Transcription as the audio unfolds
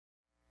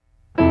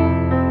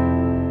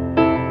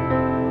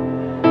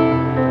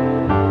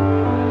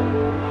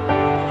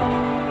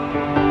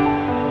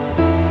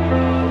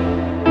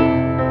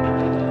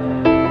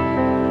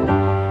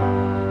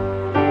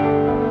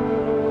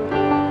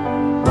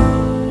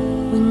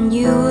When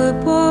you were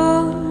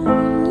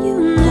born,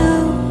 you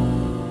knew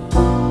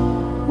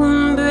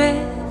one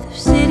breath of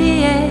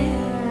city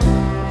air,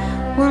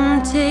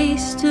 one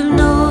taste of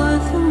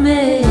North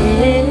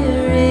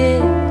America.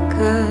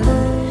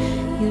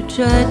 You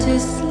tried to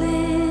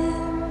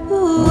slip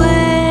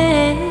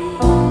away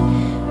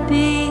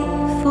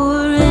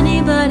before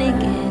anybody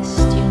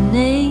guessed your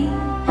name.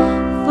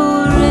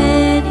 For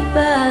anybody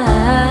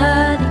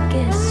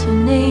guessed your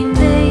name,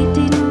 they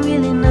didn't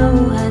really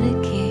know how to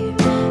care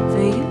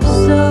for your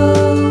soul.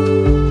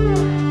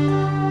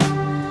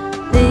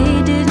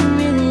 They didn't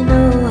really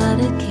know how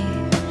to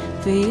care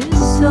for your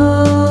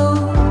soul.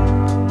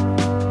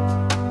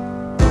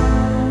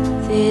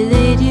 They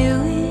laid you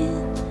in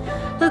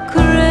a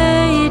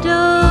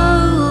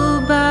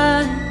cradle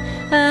by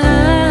a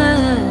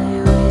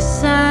highway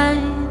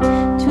sign,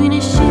 between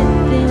a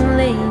shipping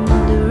lane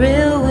and a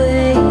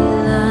railway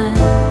line,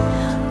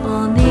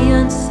 on the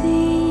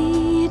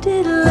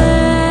unceded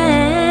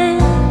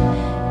land.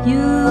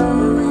 You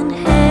and